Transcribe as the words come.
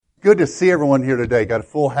Good to see everyone here today. Got a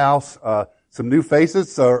full house, some new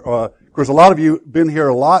faces. So, of course, a lot of you have been here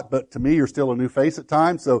a lot, but to me, you're still a new face at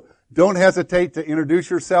times. So don't hesitate to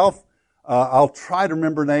introduce yourself. I'll try to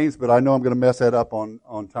remember names, but I know I'm going to mess that up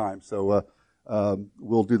on time. So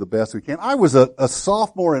we'll do the best we can. I was a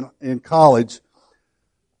sophomore in college,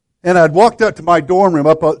 and I'd walked up to my dorm room,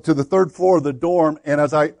 up to the third floor of the dorm, and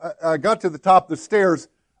as I got to the top of the stairs,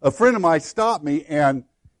 a friend of mine stopped me and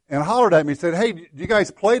hollered at me and said, "Hey, do you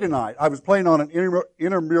guys play tonight?" I was playing on an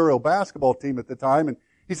intramural basketball team at the time, and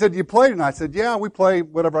he said, "Do you play tonight?" I said, "Yeah, we play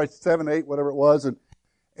 7, 8, whatever it was."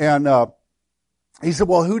 And he said,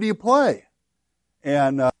 "Well, who do you play?"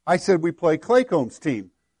 And I said, "We play Claycomb's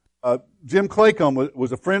team." Jim Claycomb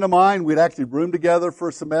was a friend of mine. We'd actually roomed together for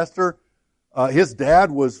a semester. His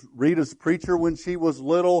dad was Rita's preacher when she was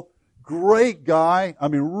little. Great guy. I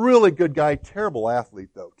mean, really good guy. Terrible athlete,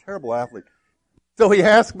 though. Terrible athlete. So he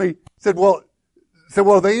asked me, said, well,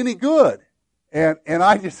 are they any good? And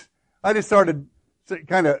I just started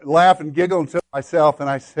kind of laugh and giggle to myself, and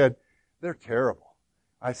I said, "They're terrible."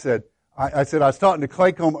 I said, I was talking to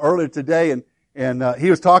Claycomb earlier today, and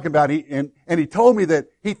he was talking about, and he told me that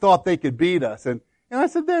he thought they could beat us. And I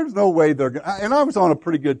said, "There's no way they're going to," and I was on a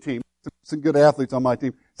pretty good team, some good athletes on my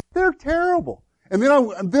team. "They're terrible." And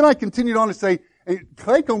then I continued on to say,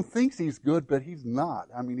 Claycomb thinks he's good, but he's not.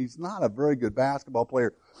 I mean, he's not a very good basketball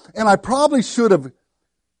player. And I probably should have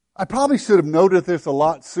noted this a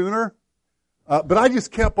lot sooner, but I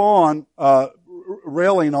just kept on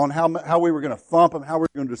railing on how we were going to thump him, how we were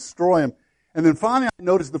going to destroy him. And then finally I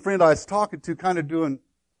noticed the friend I was talking to kind of doing,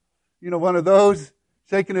 one of those,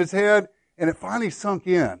 shaking his head, and it finally sunk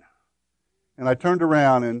in. And I turned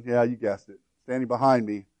around, and yeah, you guessed it, standing behind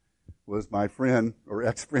me was my friend or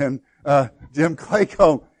ex-friend, Jim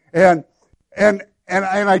Claycomb. And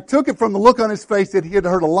I took it from the look on his face that he had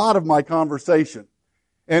heard a lot of my conversation.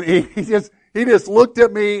 And he just looked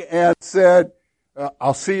at me and said,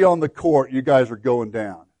 "I'll see you on the court. You guys are going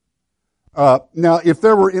down." Now, if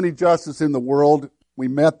there were any justice in the world, we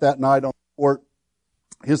met that night on the court,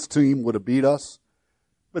 his team would have beat us,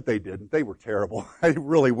 but they didn't. They were terrible. They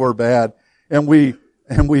really were bad. And we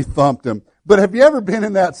thumped them. But have you ever been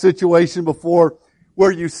in that situation before where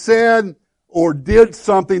you said or did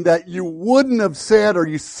something that you wouldn't have said or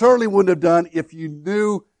you certainly wouldn't have done if you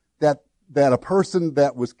knew that a person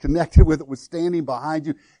that was connected with it was standing behind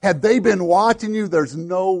you? Had they been watching you, there's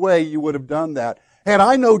no way you would have done that. Had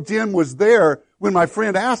I known Jim was there when my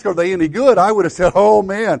friend asked, "Are they any good?" I would have said, "Oh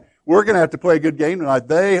man, we're going to have to play a good game tonight.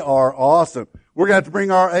 They are awesome. We're going to have to bring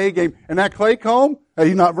our A game." And that Claycomb,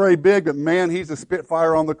 he's not very big, but man, he's a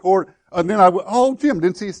spitfire on the court. And then "Oh, Jim,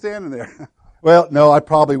 didn't see you standing there." Well, no, I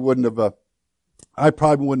probably wouldn't have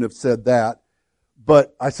said that,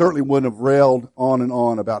 but I certainly wouldn't have railed on and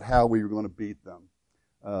on about how we were going to beat them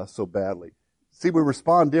so badly. See, we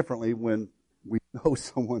respond differently when we know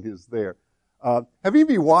someone is there. Have any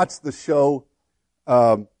of you watched the show?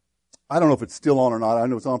 I don't know if it's still on or not. I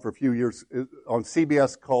know it's on for a few years on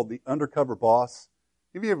CBS called The Undercover Boss.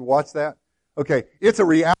 Have you ever watched that? Okay, it's a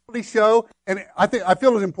reality show, and I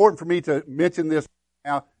feel it's important for me to mention this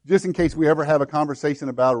now, just in case we ever have a conversation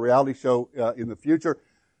about a reality show in the future.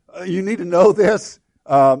 You need to know this,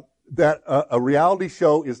 that a reality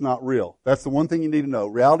show is not real. That's the one thing you need to know.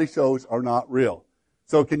 Reality shows are not real.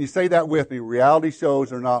 So can you say that with me? Reality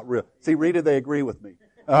shows are not real. See, Rita, they agree with me.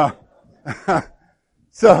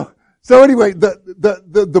 So anyway,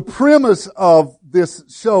 the premise of this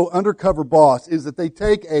show, Undercover Boss, is that they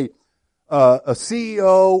take a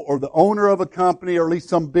CEO or the owner of a company, or at least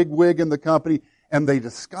some big wig in the company, and they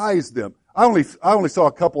disguise them. I only saw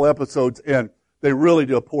a couple episodes, and they really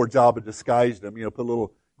do a poor job of disguising them. Put a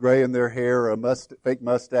little gray in their hair, a fake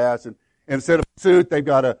mustache, and instead of a suit, they've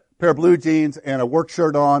got a pair of blue jeans and a work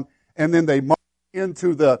shirt on, and then they march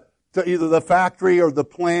into to either the factory or the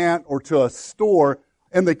plant or to a store,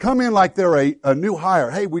 and they come in like they're a new hire.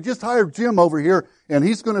 "Hey, we just hired Jim over here, and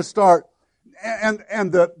he's going to start."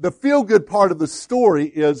 And the feel-good part of the story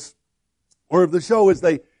is, or of the show is,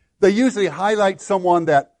 they usually highlight someone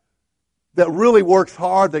that really works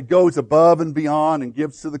hard, that goes above and beyond and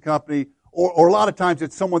gives to the company, or a lot of times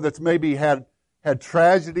it's someone that's maybe had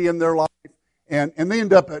tragedy in their life, and they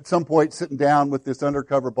end up at some point sitting down with this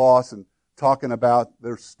undercover boss and talking about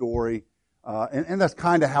their story, and that's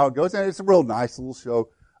kind of how it goes. And it's a real nice little show,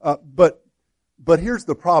 But here's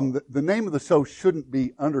the problem. The name of the show shouldn't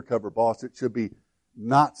be Undercover Boss. It should be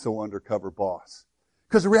Not So Undercover Boss.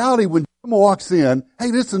 Because in reality, when Jim walks in, "Hey,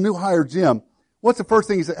 this is a new hire, Jim," what's the first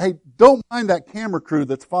thing he says? "Hey, don't mind that camera crew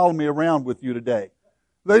that's following me around with you today.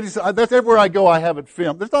 That's everywhere I go, I have it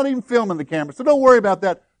filmed. There's not even film in the camera, so don't worry about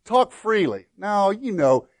that. Talk freely." Now,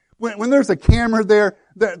 When there's a camera there,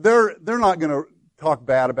 they're not going to talk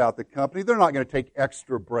bad about the company. They're not going to take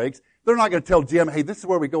extra breaks. They're not going to tell Jim, hey, this is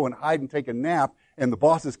where we go and hide and take a nap and the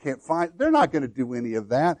bosses can't find. They're not going to do any of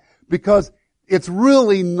that because it's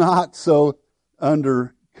really not so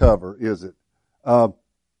undercover, is it? We're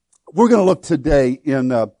going to look today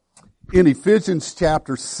in Ephesians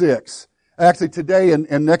chapter 6. Actually, today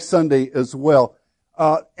and next Sunday as well.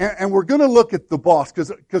 And we're going to look at the boss,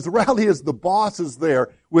 because the reality is the boss is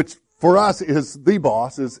there, which for us is the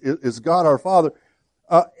boss, is God our Father.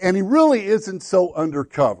 And he really isn't so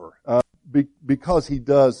undercover, because he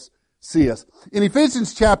does see us. In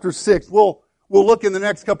Ephesians chapter 6, we'll look in the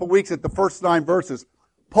next couple of weeks at the first 9 verses.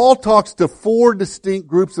 Paul talks to 4 distinct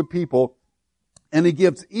groups of people, and he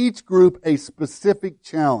gives each group a specific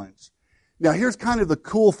challenge. Now, here's kind of the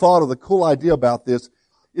cool thought or the cool idea about this,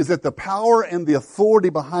 is that the power and the authority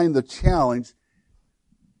behind the challenge,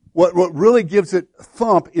 what really gives it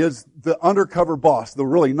thump is the undercover boss, the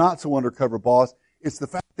really not so undercover boss. It's the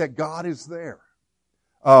fact that God is there.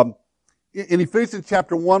 In Ephesians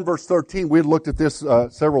chapter 1 verse 13, we had looked at this a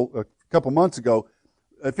couple months ago.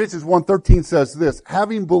 Ephesians 1:13 says this,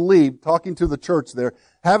 having believed, talking to the church there,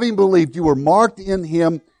 having believed you were marked in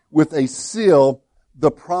him with a seal,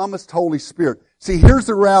 the promised Holy Spirit. See, here's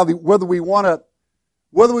the reality, whether we want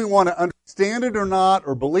to understand it or not,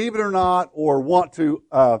 or believe it or not, or want to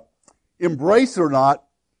embrace it or not,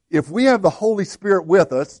 if we have the Holy Spirit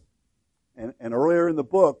with us, and earlier in the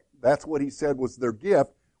book, that's what he said was their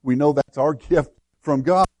gift. We know that's our gift from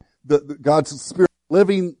God. God's Spirit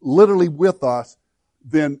living literally with us,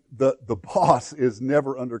 then the boss is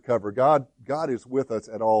never undercover. God is with us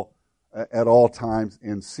at all times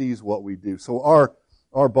and sees what we do. So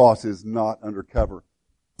our boss is not undercover.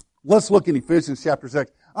 Let's look in Ephesians chapter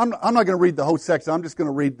 6. I'm not going to read the whole section. I'm just going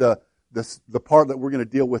to read the part that we're going to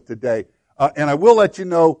deal with today. And I will let you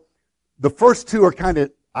know, the first 2 are kind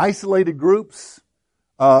of isolated groups.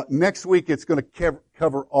 Next week it's going to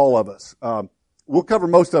cover all of us. We'll cover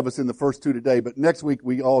most of us in the first 2 today, but next week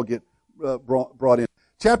we all get brought in.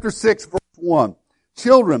 Chapter 6, verse 1.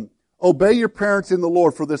 Children, obey your parents in the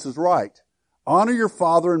Lord, for this is right. Honor your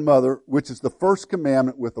father and mother, which is the first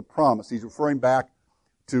commandment with a promise. He's referring back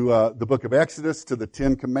to the book of Exodus, to the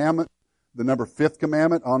 10 Commandments, the number 5th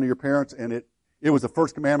commandment, honor your parents, and it was the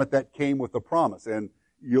first commandment that came with a promise. And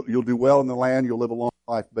you'll do well in the land, you'll live a long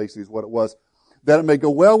life, basically is what it was. That it may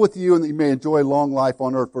go well with you and that you may enjoy long life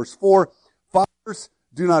on earth. Verse 4, fathers,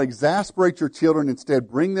 do not exasperate your children, instead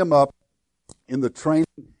bring them up in the training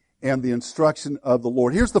and the instruction of the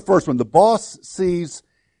Lord. Here's the first one. The boss sees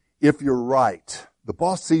if you're right. The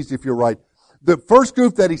boss sees if you're right. The first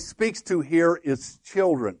group that he speaks to here is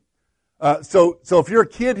children. So if you're a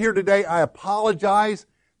kid here today, I apologize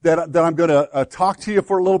that I'm going to talk to you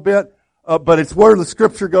for a little bit, but it's where the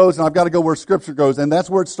Scripture goes, and I've got to go where Scripture goes, and that's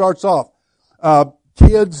where it starts off.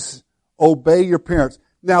 Kids, obey your parents.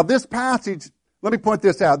 Now, this passage, let me point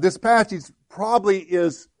this out. This passage probably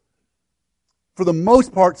is, for the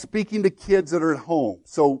most part, speaking to kids that are at home.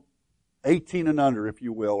 So 18 and under, if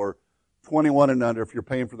you will, or 21 and under if you're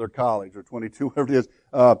paying for their college, or 22, whatever it is.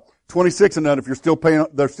 26 and under if you're still paying,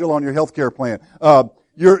 they're still on your health care plan.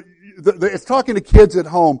 It's talking to kids at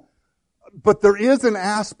home. But there is an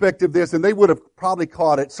aspect of this, and they would have probably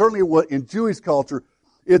caught it, certainly in Jewish culture,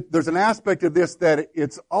 there's an aspect of this that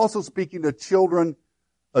it's also speaking to children,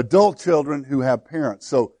 adult children who have parents.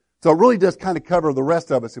 So it really does kind of cover the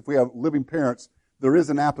rest of us. If we have living parents, there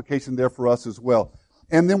is an application there for us as well.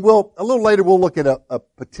 And then a little later, we'll look at a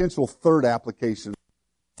potential third application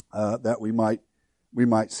that we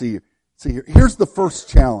might see here. Here's the first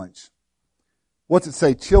challenge. What's it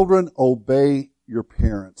say? Children, obey your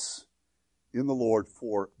parents in the Lord,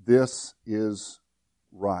 for this is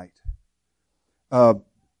right.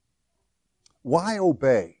 Why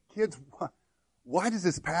obey? Kids, why does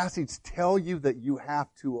this passage tell you that you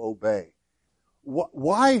have to obey?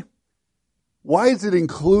 Why is it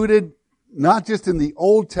included not just in the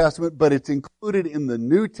Old Testament, but it's included in the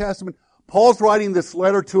New Testament? Paul's writing this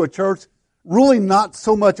letter to a church really not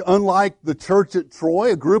so much unlike the church at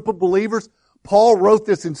Troy, a group of believers. Paul wrote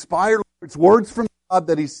this inspired words from God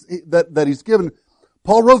that he's given.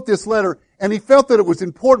 Paul wrote this letter, and he felt that it was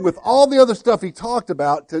important with all the other stuff he talked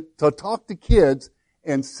about to talk to kids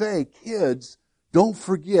and say, kids, don't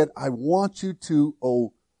forget, I want you to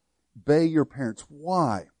obey your parents.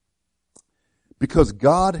 Why? Because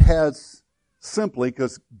God has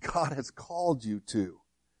called you to.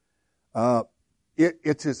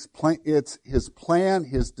 It's his plan,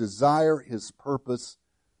 his desire, his purpose,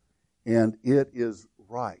 and it is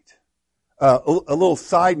right. A little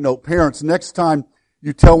side note, parents, next time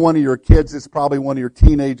you tell one of your kids, it's probably one of your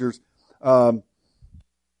teenagers,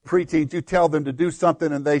 preteens, you tell them to do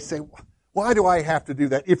something and they say, why do I have to do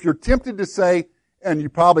that? If you're tempted to say, and you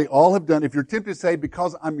probably all have done, if you're tempted to say,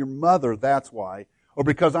 because I'm your mother, that's why, or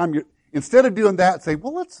because I'm your, instead of doing that, say,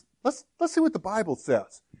 well, let's see what the Bible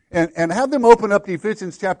says. And have them open up to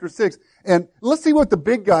Ephesians chapter 6. And let's see what the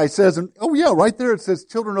big guy says. And, oh yeah, right there it says,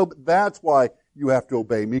 children, obey. That's why you have to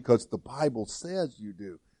obey me, because the Bible says you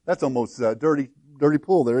do. That's almost dirty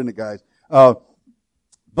pool there, isn't it, guys?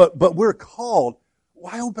 But we're called.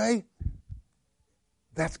 Why obey?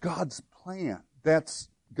 That's God's plan. That's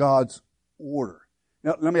God's order.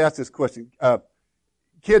 Now, let me ask this question.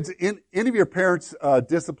 Kids, any of your parents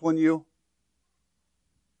discipline you?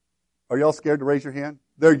 Are y'all scared to raise your hand?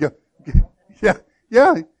 There you go.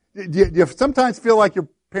 Yeah. Do you sometimes feel like your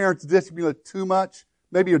parents discipline you too much?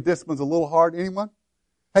 Maybe your discipline's a little hard. Anyone?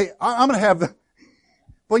 Hey, I'm going to have the...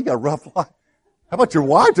 Boy, you got a rough life. How about your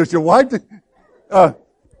wife? Does your wife...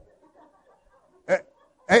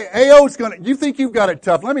 AO's going to... You think you've got it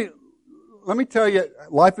tough. Let me tell you,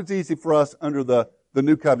 life is easy for us under the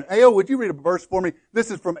new covenant. AO, would you read a verse for me?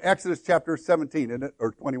 This is from Exodus chapter 17, isn't it?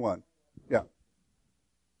 Or 21. Yeah.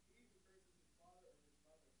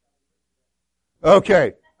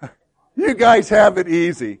 Okay. You guys have it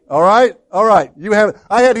easy. All right? All right. You have it.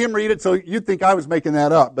 I had him read it, so you'd think I was making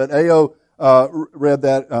that up. But AO read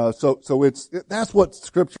that. So that's what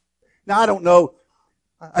Scripture... Now, I don't know.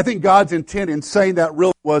 I think God's intent in saying that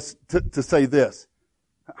really was to say this.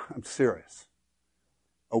 I'm serious.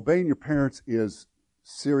 Obeying your parents is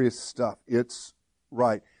serious stuff. It's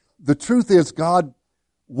right. The truth is God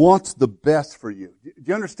wants the best for you. Do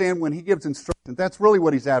you understand when He gives instructions? That's really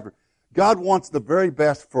what He's after. God wants the very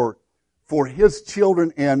best for His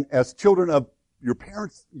children, and as children of your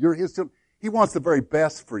parents, you're His children. He wants the very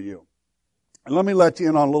best for you. And let me let you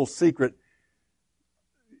in on a little secret.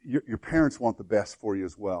 Your parents want the best for you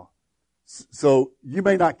as well. So you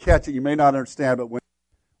may not catch it, you may not understand, but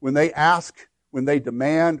when they ask, when they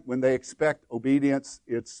demand, when they expect obedience,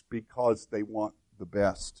 it's because they want the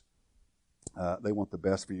best. They want the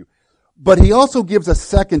best for you. But He also gives a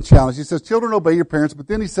second challenge. He says, children, obey your parents. But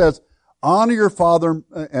then He says, honor your father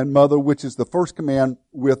and mother, which is the first command,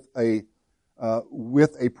 with a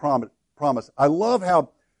promise. I love how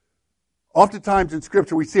oftentimes in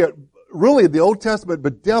Scripture we see it, really in the Old Testament,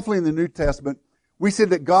 but definitely in the New Testament, we see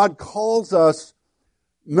that God calls us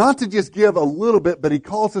not to just give a little bit, but He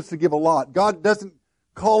calls us to give a lot. God doesn't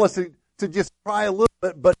call us to just try a little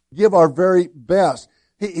bit, but give our very best.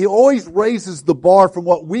 He always raises the bar from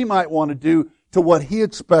what we might want to do to what He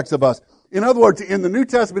expects of us. In other words, in the New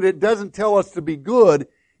Testament, it doesn't tell us to be good.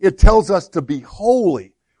 It tells us to be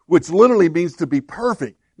holy, which literally means to be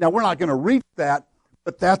perfect. Now, we're not going to reach that,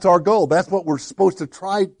 but that's our goal. That's what we're supposed to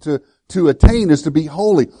try to attain, is to be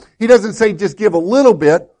holy. He doesn't say just give a little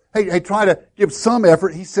bit. Hey, try to give some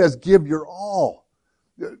effort. He says give your all.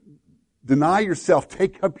 Deny yourself.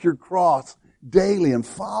 Take up your cross daily and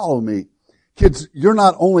follow me. Kids, you're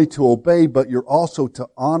not only to obey, but you're also to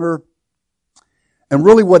honor. And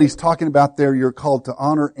really what he's talking about there, you're called to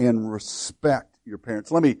honor and respect your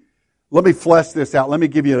parents. Let me flesh this out. Let me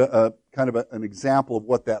give you a kind of an example of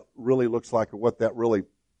what that really looks like, or what that really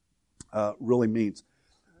means.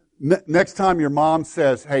 Next time your mom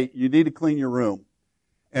says, hey, you need to clean your room,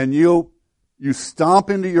 and you stomp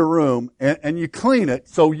into your room and you clean it,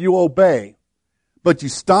 so you obey. But you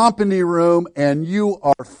stomp into your room and you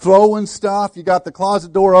are throwing stuff. You got the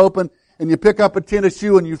closet door open and you pick up a tennis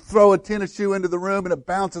shoe and you throw a tennis shoe into the room and it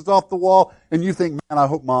bounces off the wall and you think, man, I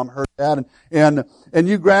hope Mom heard that. And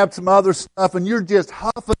you grab some other stuff and you're just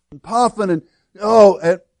huffing and puffing and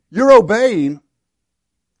you're obeying.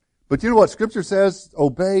 But you know what Scripture says?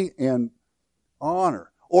 Obey and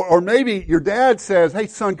honor. Or maybe your dad says, hey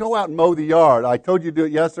son, go out and mow the yard. I told you to do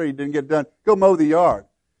it yesterday, you didn't get it done. Go mow the yard.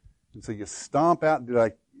 And so you stomp out.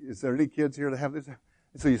 Is there any kids here that have this? And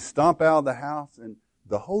so you stomp out of the house, and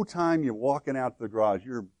the whole time you're walking out to the garage,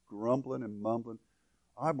 you're grumbling and mumbling.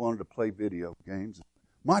 I wanted to play video games.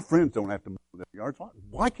 My friends don't have to mow their yards.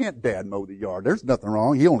 Why can't Dad mow the yard? There's nothing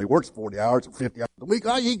wrong. He only works 40 hours or 50 hours a week.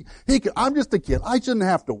 I'm just a kid. I shouldn't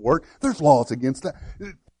have to work. There's laws against that.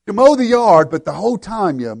 You mow the yard, but the whole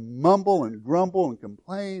time you mumble and grumble and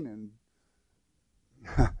complain.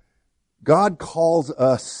 And God calls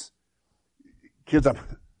us, kids,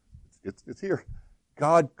 it's here.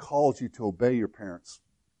 God calls you to obey your parents.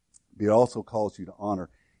 But He also calls you to honor.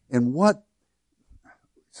 And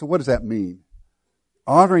so what does that mean?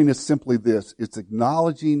 Honoring is simply this. It's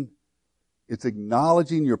acknowledging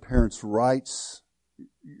your parents' rights,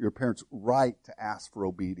 right to ask for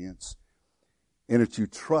obedience. And it's you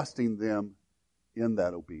trusting them in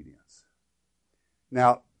that obedience.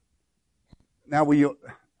 Now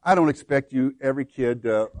I don't expect every kid,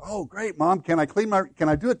 oh, great, Mom, can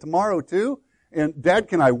I do it tomorrow too? And Dad,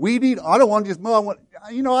 can I weed eat? I don't want to just mow.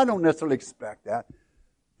 I don't necessarily expect that.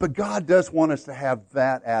 But God does want us to have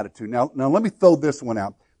that attitude. Now let me throw this one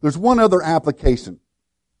out. There's one other application,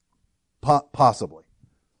 possibly.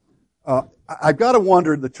 I've got to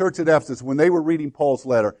wonder, the church at Ephesus, when they were reading Paul's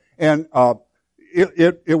letter, and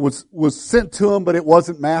it was sent to them, but it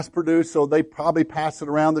wasn't mass produced, so they probably passed it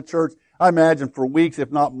around the church. I imagine for weeks,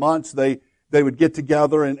 if not months, they would get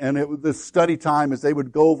together, and it was this study time as they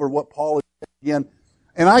would go over what Paul is saying again.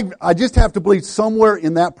 And I just have to believe somewhere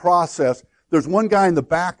in that process, there's one guy in the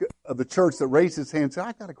back of the church that raised his hand and said,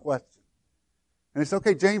 I got a question. And it's,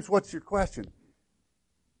 okay, James, what's your question?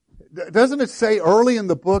 Doesn't it say early in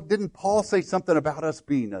the book, didn't Paul say something about us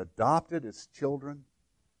being adopted as children?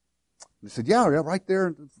 And he said, yeah, right there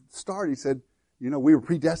at the start. He said, we were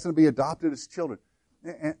predestined to be adopted as children.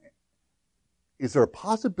 And is there a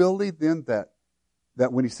possibility then that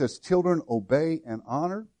when he says children obey and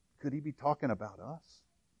honor, could he be talking about us?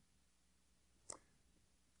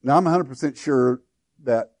 Now, I'm 100% sure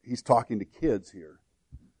that he's talking to kids here.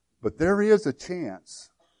 But there is a chance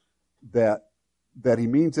that he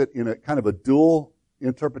means it in a kind of a dual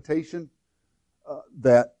interpretation,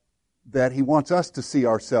 that he wants us to see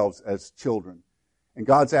ourselves as children. And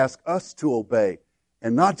God's asked us to obey.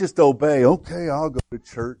 And not just obey, okay, I'll go to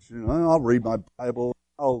church, I'll read my Bible,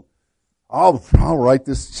 I'll write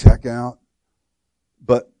this check out.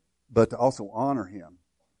 But to also honor Him,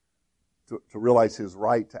 to realize His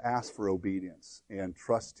right to ask for obedience and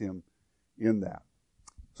trust Him in that.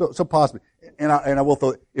 So possibly, and I will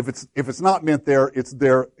throw, if it's not meant there, it's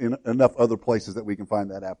there in enough other places that we can find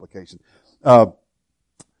that application. The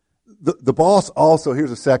boss also, here's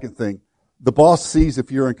a second thing. The boss sees if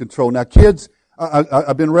you're in control. Now kids,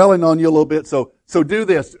 I've been railing on you a little bit, so do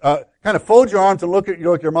this. Kind of fold your arms and look at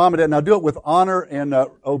your mom and dad. Now do it with honor and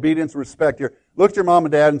obedience and respect here. Look at your mom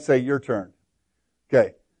and dad and say, your turn.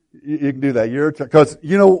 Okay. You can do that. Your turn. Because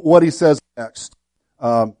you know what he says next.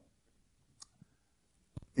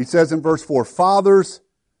 He says in verse 4, Fathers,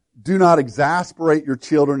 do not exasperate your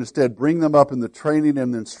children. Instead, bring them up in the training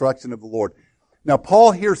and the instruction of the Lord. Now,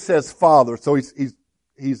 Paul here says father, so he's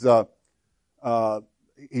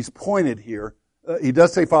pointed here. He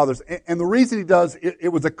does say fathers. And the reason he does,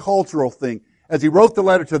 it was a cultural thing. As he wrote the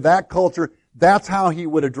letter to that culture, that's how he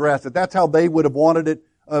would address it. That's how they would have wanted it,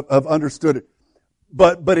 have understood it.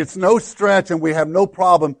 But it's no stretch, and we have no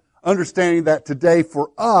problem understanding that today for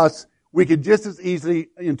us, we could just as easily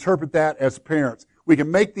interpret that as parents. We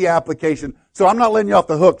can make the application. So I'm not letting you off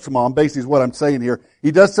the hook, Mom, basically is what I'm saying here.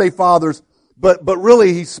 He does say fathers, but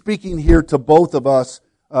really he's speaking here to both of us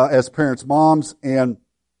as parents, moms and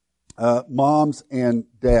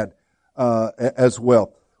dad as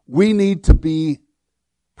well. We need to be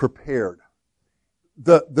prepared.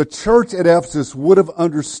 The church at Ephesus would have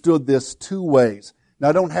understood this two ways. Now,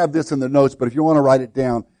 I don't have this in the notes, but if you want to write it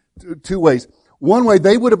down, two ways. One way,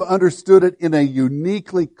 they would have understood it in a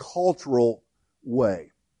uniquely cultural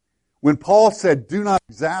way. When Paul said, do not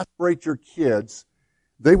exasperate your kids,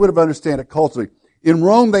 they would have understood it culturally. In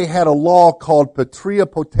Rome, they had a law called patria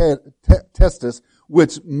potestas,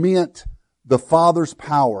 which meant the father's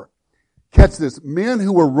power. Catch this. Men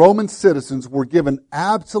who were Roman citizens were given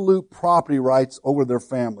absolute property rights over their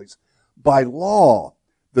families. By law,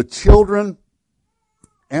 the children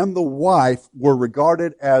and the wife were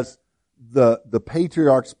regarded as the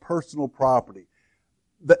patriarch's personal property.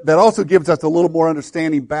 That also gives us a little more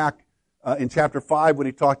understanding back in chapter 5 when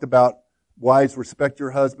he talked about wives, respect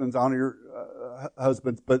your husbands, honor your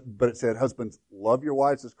husbands, but it said husbands, love your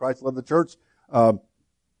wives as Christ loved the church. A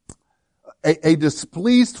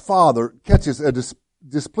displeased father, catch this, a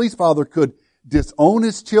displeased father could disown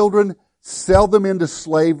his children, sell them into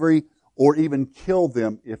slavery, or even kill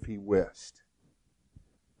them if he wished.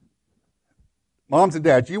 Moms and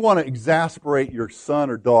dads, you want to exasperate your son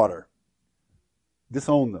or daughter,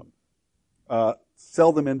 disown them,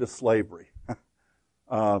 sell them into slavery,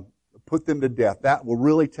 put them to death. That will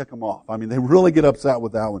really tick them off. I mean, they really get upset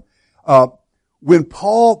with that one. When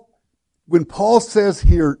Paul says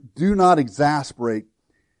here, do not exasperate,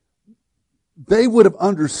 they would have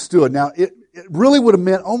understood. Now, it really would have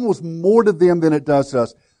meant almost more to them than it does to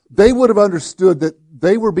us. They would have understood that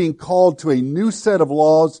they were being called to a new set of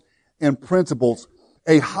laws and principles,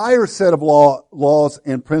 a higher set of laws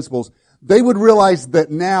and principles. They would realize that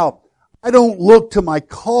now, I don't look to my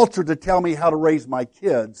culture to tell me how to raise my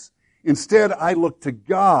kids. Instead, I look to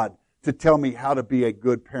God to tell me how to be a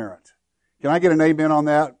good parent. Can I get an amen on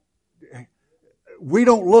that? we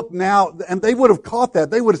don't look now, and they would have caught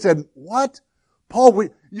that. They would have said, what? Paul,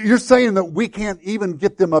 you're saying that we can't even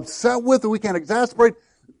get them upset with, or we can't exasperate?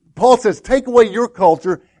 Paul says, take away your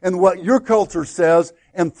culture and what your culture says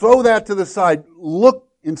and throw that to the side. Look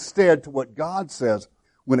instead to what God says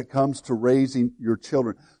when it comes to raising your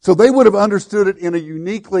children. So they would have understood it in a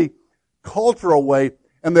uniquely cultural way,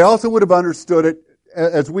 and they also would have understood it,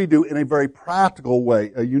 as we do, in a very practical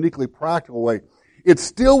way, a uniquely practical way. It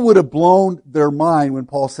still would have blown their mind when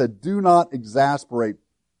Paul said, do not exasperate.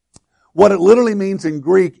 What it literally means in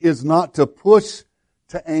Greek is not to push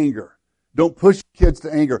to anger. Don't push kids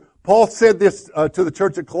to anger. Paul said this to the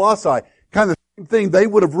church at Colossae, kind of the same thing. They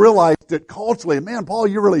would have realized it culturally. Man, Paul,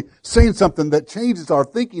 you're really saying something that changes our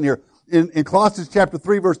thinking here. In Colossians chapter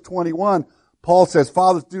 3, verse 21, Paul says,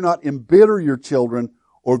 fathers, do not embitter your children,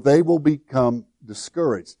 or they will become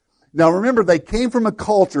discouraged. Now remember, they came from a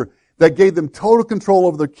culture that gave them total control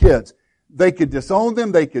over their kids. They could disown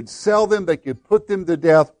them, they could sell them, they could put them to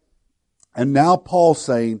death. And now Paul's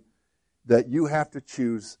saying that you have to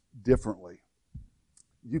choose differently.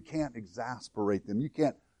 You can't exasperate them. You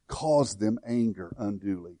can't cause them anger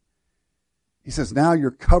unduly. He says, now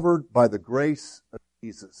you're covered by the grace of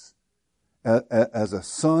Jesus. As a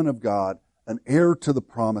son of God, an heir to the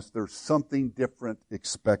promise, there's something different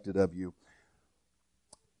expected of you.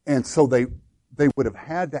 And so they would have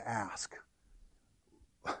had to ask,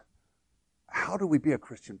 how do we be a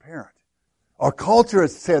Christian parent? Our culture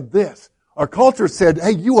has said this. Our culture said,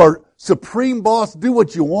 hey, you are supreme boss, do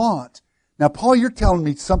what you want. Now, Paul, you're telling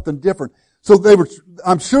me something different. So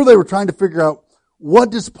I'm sure they were trying to figure out, what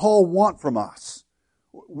does Paul want from us?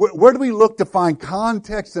 Where do we look to find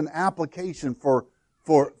context and application for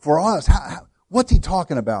us? What's he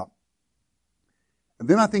talking about? And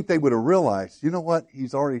then I think they would have realized, you know what?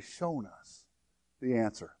 He's already shown us the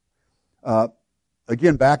answer.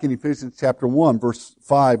 Again, back in Ephesians chapter 1, verse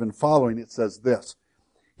 5 and following, it says this.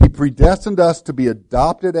 He predestined us to be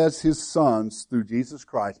adopted as His sons through Jesus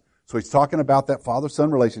Christ. So he's talking about that father-son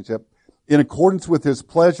relationship in accordance with His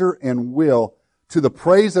pleasure and will, to the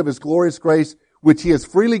praise of His glorious grace, which He has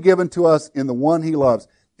freely given to us in the one He loves.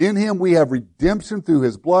 In Him we have redemption through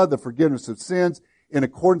His blood, the forgiveness of sins, in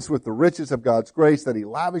accordance with the riches of God's grace that He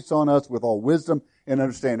lavished on us with all wisdom and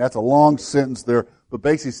understanding. That's a long sentence there, but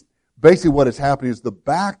basically what is happening is the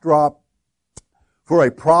backdrop for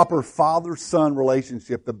a proper father-son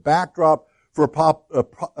relationship, the backdrop for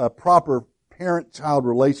a proper parent-child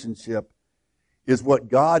relationship is what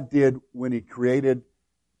God did when He created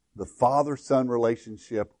the father-son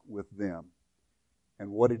relationship with them.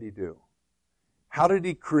 And what did He do? How did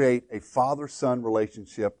He create a father-son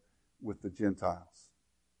relationship with the Gentiles,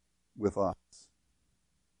 with us?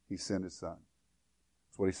 He sent His Son.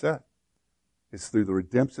 That's what He said. It's through the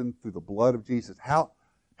redemption, through the blood of Jesus.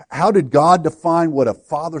 How did God define what a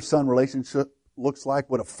father-son relationship looks like,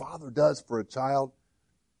 what a father does for a child?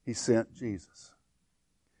 He sent Jesus.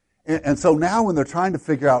 And so now when they're trying to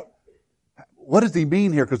figure out, what does He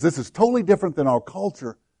mean here? Because this is totally different than our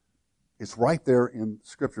culture. It's right there in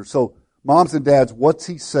Scripture. So, moms and dads, what's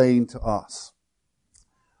He saying to us?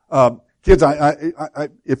 Kids,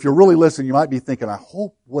 if you're really listening, you might be thinking, I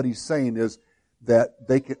hope what He's saying is that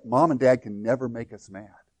mom and dad can never make us mad.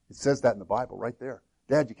 It says that in the Bible right there.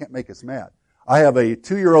 Dad, you can't make us mad. I have a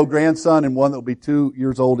 2-year-old grandson and one that will be 2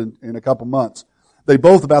 years old in a couple months. They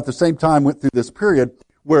both about the same time went through this period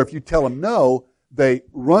where if you tell them no, they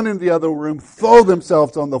run into the other room, throw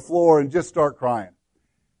themselves on the floor, and just start crying.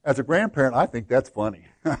 As a grandparent, I think that's funny.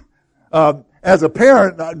 As a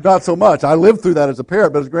parent, not so much. I lived through that as a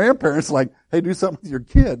parent, but as grandparents, like, hey, do something with your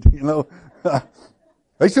kid, you know.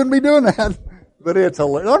 They shouldn't be doing that, but it's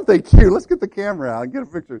hilarious. Aren't they cute? Let's get the camera out and get a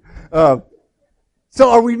picture. So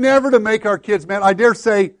are we never to make our kids mad? I dare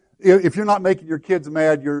say, if you're not making your kids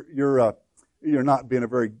mad, you're not being a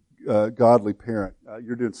very godly parent.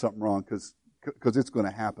 You're doing something wrong because it's going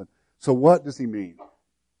to happen. So what does He mean?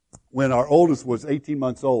 When our oldest was 18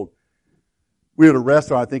 months old, we were at a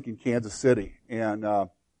restaurant, I think, in Kansas City, and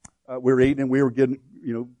we were eating, and we were getting,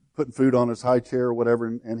 putting food on his high chair or whatever,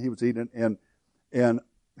 and he was eating, and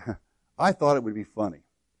I thought it would be funny.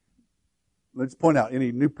 Let's point out,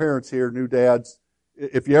 any new parents here, new dads,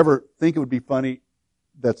 if you ever think it would be funny,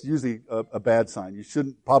 that's usually a bad sign. You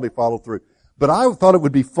shouldn't probably follow through. But I thought it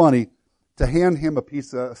would be funny to hand him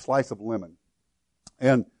a slice of lemon.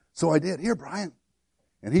 And so I did. Here, Brian.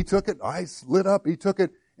 And he took it. Eyes lit up. He took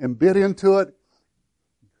it and bit into it.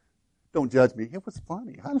 Don't judge me. It was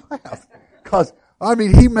funny. I laughed. Because,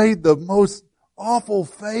 he made the most awful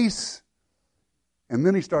face. And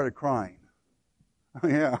then he started crying.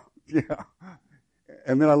 Yeah.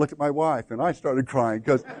 And then I looked at my wife and I started crying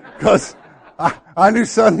because I knew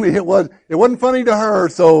suddenly it wasn't funny to her,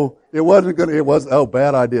 so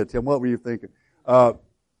bad idea, Tim. What were you thinking?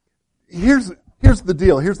 Here's the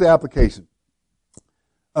deal. Here's the application.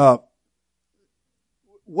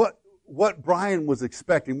 What Brian was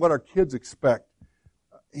expecting, what our kids expect,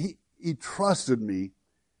 he trusted me,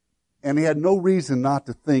 and he had no reason not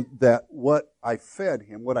to think that what I fed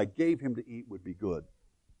him, what I gave him to eat would be good.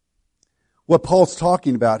 What Paul's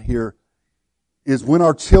talking about here is when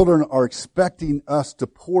our children are expecting us to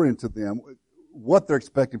pour into them, what they're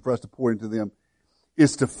expecting for us to pour into them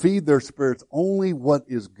is to feed their spirits only what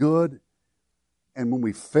is good, and when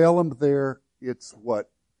we fail them there, it's what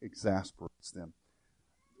exasperates them.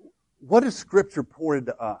 What does Scripture pour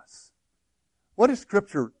into us? What does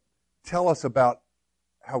Scripture tell us about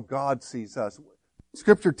how God sees us?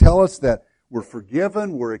 Scripture tell us that we're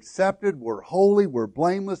forgiven, we're accepted, we're holy, we're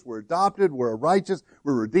blameless, we're adopted, we're righteous,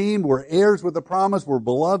 we're redeemed, we're heirs with a promise, we're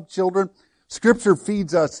beloved children. Scripture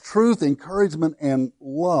feeds us truth, encouragement, and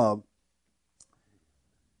love.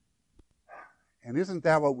 And isn't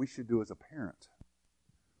that what we should do as a parent?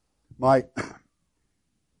 My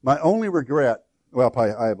only regret, well,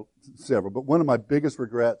 probably I have several, but one of my biggest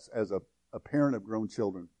regrets as a parent of grown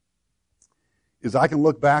children is I can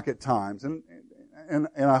look back at times, and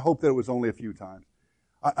I hope that it was only a few times.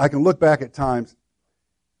 I can look back at times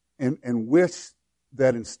and wish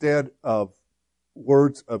that instead of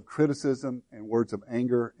words of criticism and words of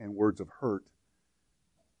anger and words of hurt,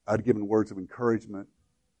 I'd given words of encouragement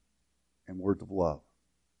and words of love.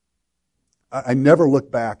 I never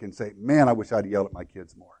look back and say, man, I wish I'd yelled at my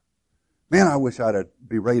kids more. Man, I wish I'd have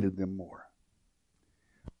berated them more.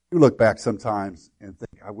 You look back sometimes and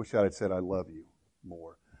think, I wish I'd have said I love you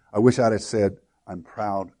more. I wish I'd have said I'm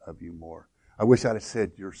proud of you more. I wish I'd have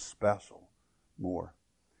said you're special more.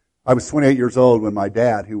 I was 28 years old when my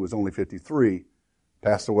dad, who was only 53,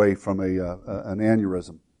 passed away from an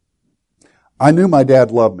aneurysm. I knew my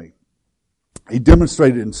dad loved me. He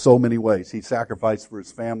demonstrated it in so many ways. He sacrificed for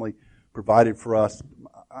his family, provided for us.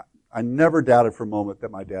 I never doubted for a moment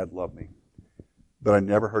that my dad loved me. But I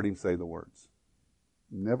never heard him say the words.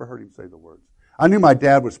 Never heard him say the words. I knew my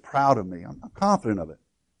dad was proud of me. I'm confident of it.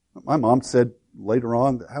 My mom said later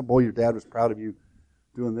on that, boy, your dad was proud of you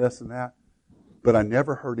doing this and that. But I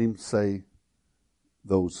never heard him say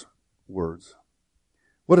those words.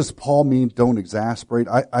 What does Paul mean, don't exasperate?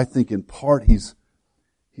 I think in part he's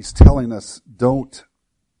telling us don't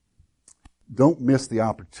miss the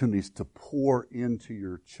opportunities to pour into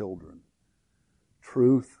your children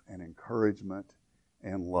truth and encouragement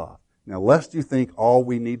and love. Now, lest you think all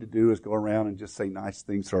we need to do is go around and just say nice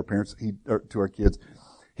things to our parents, to our kids,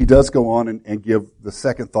 he does go on and give the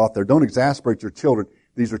second thought there. Don't exasperate your children.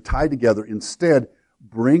 These are tied together. Instead,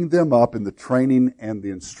 bring them up in the training and the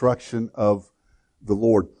instruction of the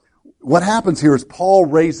Lord. What happens here is Paul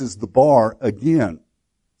raises the bar again.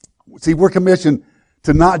 See, we're commissioned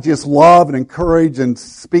to not just love and encourage and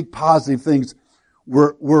speak positive things.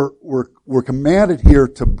 We're commanded here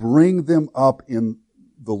to bring them up in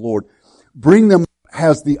the Lord. Bring them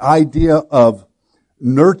has the idea of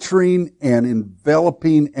nurturing and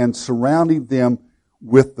enveloping and surrounding them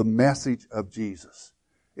with the message of Jesus.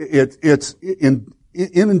 It's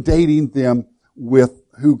inundating them with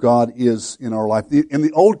who God is in our life. In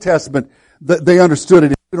the Old Testament, they understood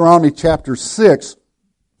it. In Deuteronomy chapter 6,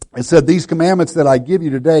 it said, these commandments that I give you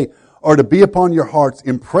today are to be upon your hearts.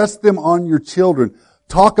 Impress them on your children.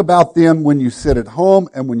 Talk about them when you sit at home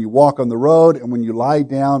and when you walk on the road and when you lie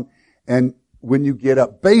down and when you get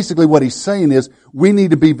up. Basically what he's saying is we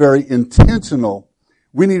need to be very intentional.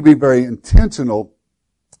 We need to be very intentional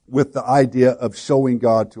with the idea of showing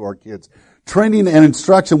God to our kids. Training and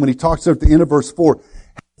instruction, when he talks at the end of verse 4,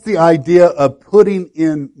 has the idea of putting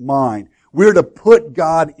in mind. We're to put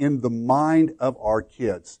God in the mind of our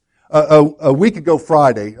kids. A week ago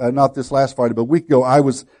Friday, not this last Friday, but a week ago, I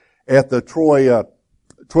was at the Troy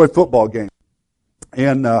football game.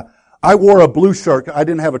 And I wore a blue shirt. I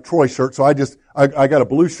didn't have a Troy shirt, so I got a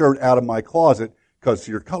blue shirt out of my closet because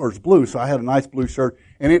your color's blue, so I had a nice blue shirt.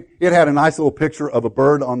 And it had a nice little picture of a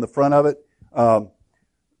bird on the front of it.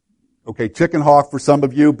 Okay, chicken hawk for some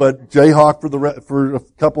of you, but jayhawk for a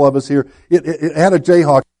couple of us here. It had a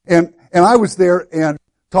jayhawk. And I was there and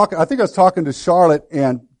I think I was talking to Charlotte,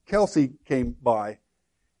 and Kelsey came by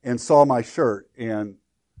and saw my shirt and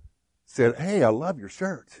said, "Hey, I love your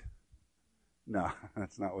shirt." No,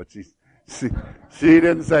 that's not what she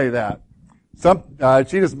didn't say that.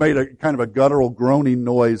 She just made a kind of a guttural groaning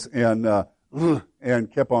noise and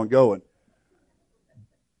kept on going.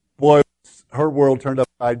 Boy, her world turned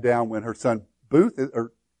upside down when her son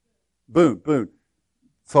Boone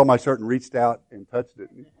saw my shirt and reached out and touched it.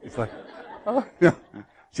 It's like, Yeah.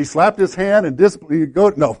 She slapped his hand and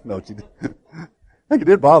No, she didn't. I think it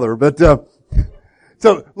did bother her. But so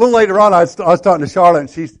a little later on, I was talking to Charlotte, and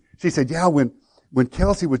she said, yeah, when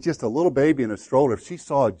Kelsey was just a little baby in a stroller, if she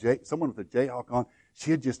saw someone with a Jayhawk on,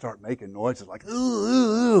 she'd just start making noises like, ooh,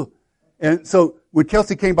 ooh, ooh. And so when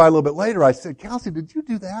Kelsey came by a little bit later, I said, Kelsey, did you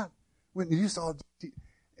do that? When you saw...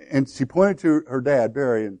 And she pointed to her dad,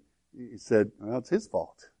 Barry, and he said, well, it's his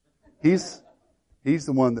fault. He's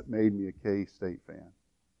the one that made me a K-State fan.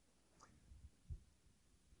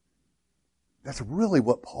 That's really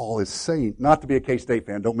what Paul is saying. Not to be a K-State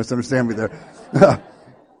fan, don't misunderstand me there.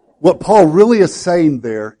 What Paul really is saying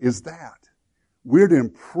there is that we're to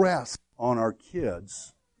impress on our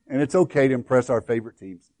kids, and it's okay to impress our favorite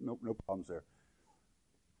teams. No problems there.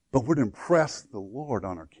 But we're to impress the Lord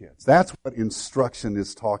on our kids. That's what instruction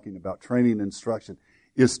is talking about. Training and instruction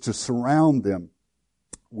is to surround them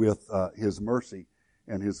with His mercy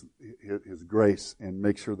and His grace, and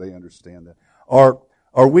make sure they understand that.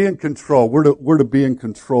 Are we in control? We're to be in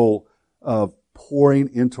control of pouring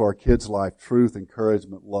into our kids' life truth,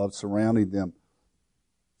 encouragement, love, surrounding them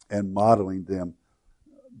and modeling them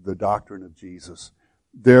the doctrine of Jesus.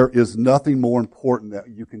 There is nothing more important that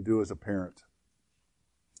you can do as a parent.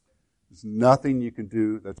 There's nothing you can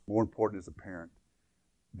do that's more important as a parent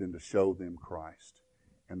than to show them Christ.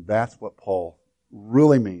 And that's what Paul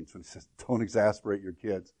really means when he says, don't exasperate your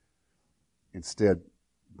kids. Instead,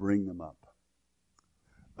 bring them up.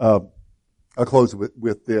 I'll close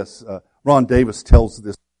with this. Ron Davis tells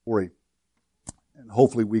this story. And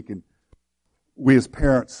hopefully we as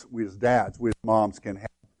parents, we as dads, we as moms can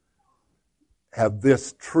have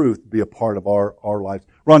this truth be a part of our lives.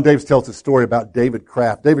 Ron Davis tells a story about David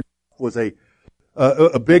Kraft. David was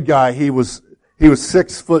a big guy. He was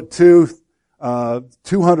 6'2",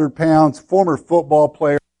 200 pounds, former football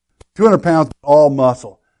player, 200 pounds, all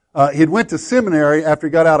muscle. He went to seminary after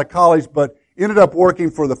he got out of college, but ended up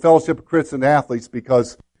working for the Fellowship of Christian Athletes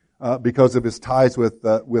because of his ties with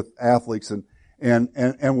athletes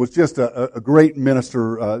and was just a great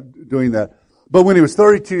minister doing that. But when he was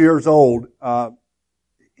 32 years old,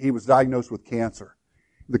 he was diagnosed with cancer.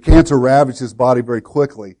 The cancer ravaged his body very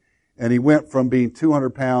quickly, and he went from being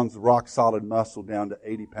 200 pounds rock solid muscle down to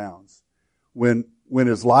 80 pounds. When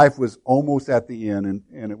his life was almost at the end,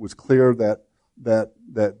 and it was clear that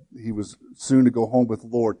he was soon to go home with the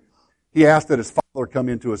Lord, he asked that his father come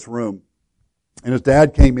into his room. And his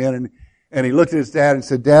dad came in, and he looked at his dad and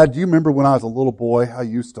said, Dad, do you remember when I was a little boy how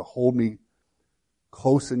you used to hold me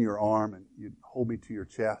close in your arm and you'd hold me to your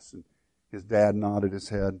chest? And his dad nodded his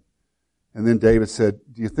head. And then David said,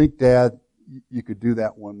 do you think, Dad, you could do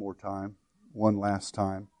that one more time, one last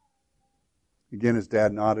time? Again, his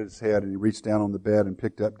dad nodded his head, and he reached down on the bed and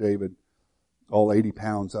picked up David, all 80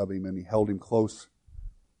 pounds of him, and he held him close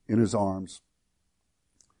in his arms,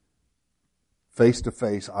 face to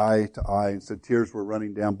face, eye to eye, and said tears were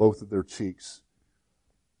running down both of their cheeks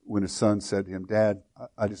when his son said to him, Dad,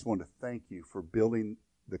 I just want to thank you for building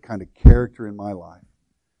the kind of character in my life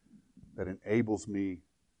that enables me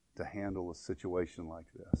to handle a situation like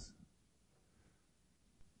this.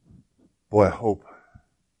 Boy, I hope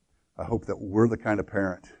that we're the kind of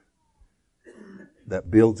parent that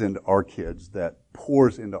builds into our kids, that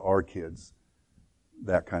pours into our kids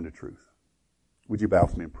that kind of truth. Would you bow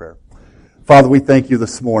for me in prayer? Father, we thank you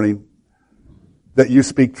this morning that you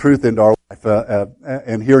speak truth into our life.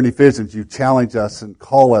 And here in Ephesians, you challenge us and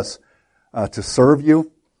call us to serve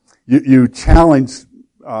you. You challenge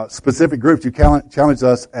specific groups. You challenge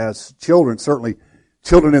us as children, certainly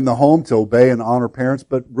children in the home, to obey and honor parents,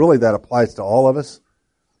 but really that applies to all of us,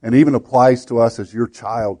 and even applies to us as your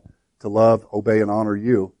child to love, obey, and honor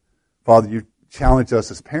you. Father, you challenge us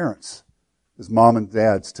as parents, as mom and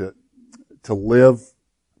dads, to live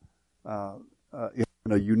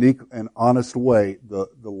in a unique and honest way the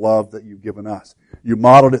love that you've given us. You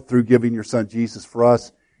modeled it through giving your son Jesus for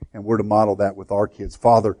us, and we're to model that with our kids.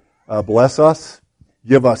 Father, bless us.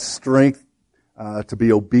 Give us strength to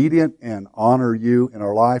be obedient and honor you in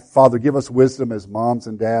our life. Father, give us wisdom as moms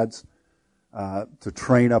and dads to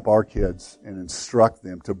train up our kids and instruct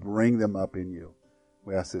them, to bring them up in you.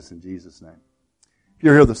 We ask this in Jesus' name. If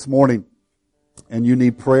you're here this morning and you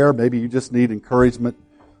need prayer, maybe you just need encouragement,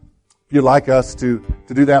 if you'd like us to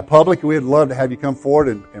do that publicly, we'd love to have you come forward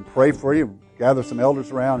and pray for you, gather some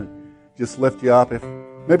elders around and just lift you up. If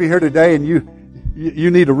maybe you're here today and you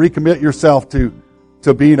need to recommit yourself to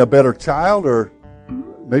being a better child, or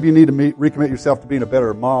maybe you need to recommit yourself to being a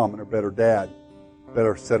better mom and a better dad,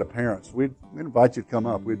 better set of parents, we'd invite you to come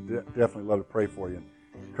up. We'd definitely love to pray for you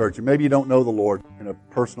and encourage you. Maybe you don't know the Lord in a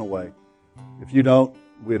personal way. If you don't,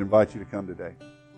 we'd invite you to come today.